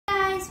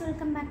guys,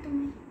 welcome back to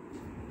my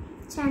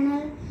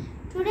channel.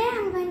 Today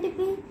I'm going to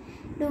be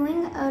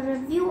doing a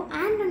review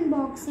and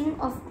unboxing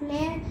of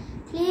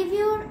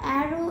Clavier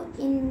Aero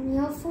in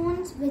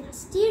earphones with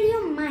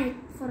stereo mic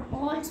for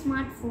all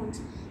smartphones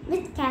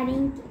with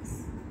carrying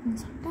case.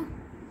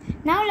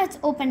 Now let's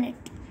open it.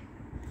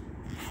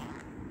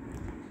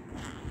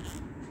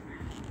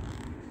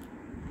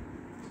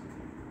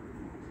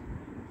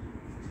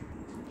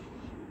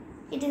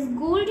 It is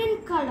golden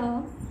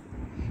color.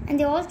 And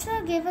they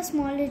also gave a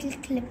small little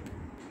clip.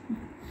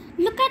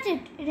 Look at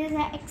it. It is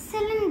an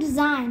excellent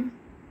design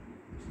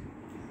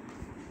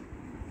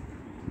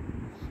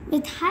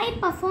with high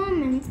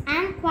performance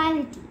and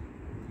quality.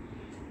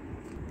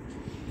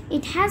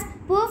 It has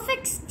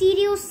perfect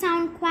stereo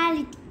sound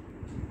quality.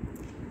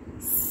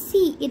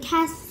 See, it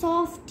has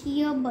soft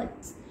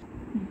earbuds.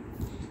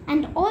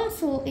 And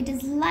also it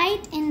is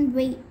light in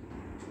weight.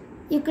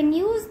 You can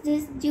use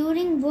this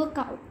during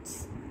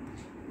workouts.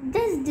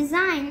 This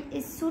design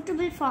is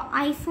suitable for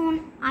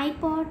iPhone,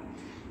 iPod,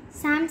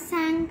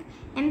 Samsung,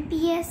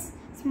 MPS,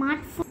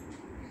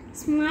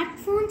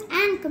 smartphones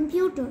and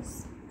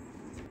computers.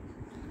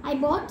 I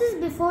bought this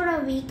before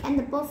a week and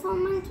the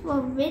performance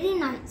was very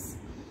nice.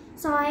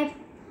 So I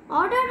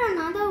ordered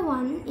another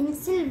one in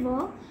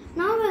silver.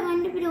 Now we're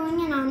going to be doing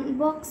an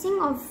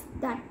unboxing of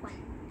that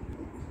one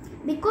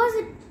because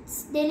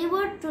it's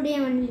delivered today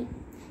only.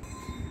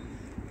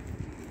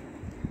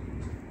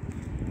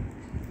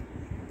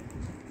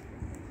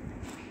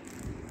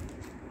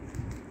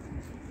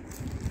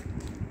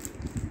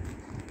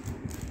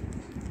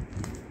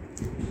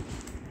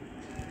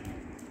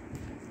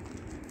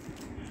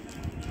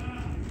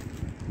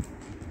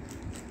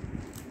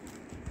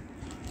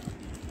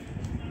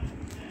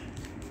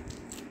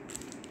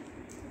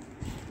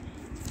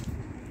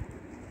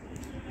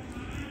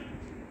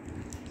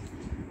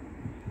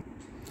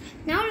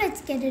 Now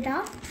let's get it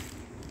out.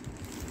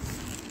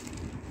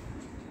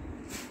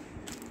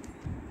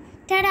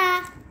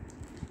 Ta-da!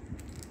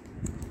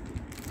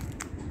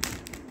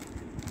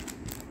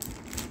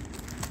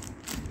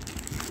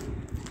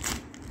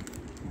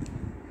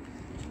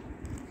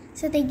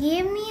 So they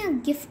gave me a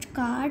gift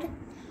card.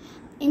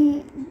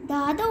 In the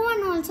other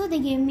one also they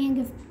gave me a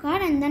gift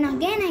card, and then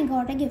again I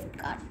got a gift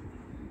card.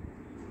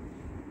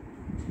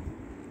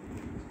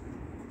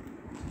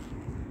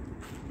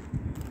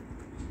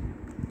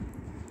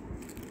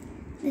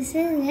 This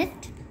is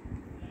it.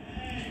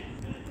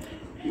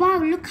 Wow,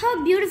 look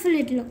how beautiful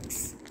it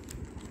looks.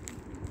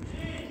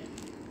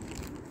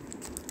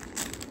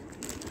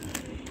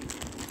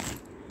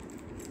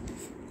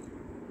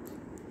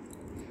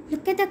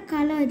 Look at the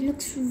color, it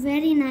looks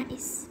very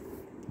nice.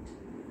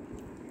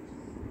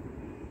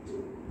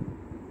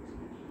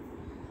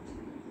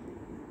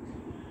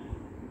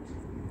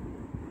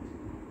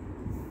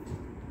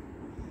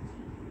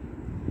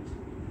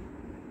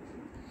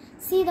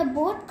 See, the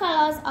both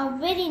colors are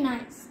very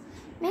nice.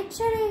 Make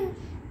sure you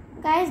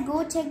guys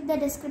go check the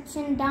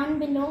description down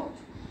below,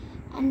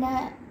 and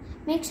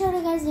make sure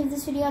you guys give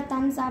this video a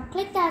thumbs up.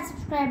 Click that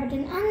subscribe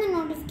button and the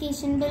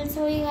notification bell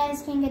so you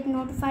guys can get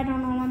notified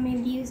on all of my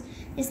videos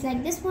just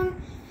like this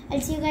one.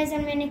 I'll see you guys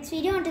on my next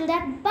video. Until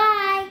that,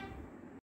 bye.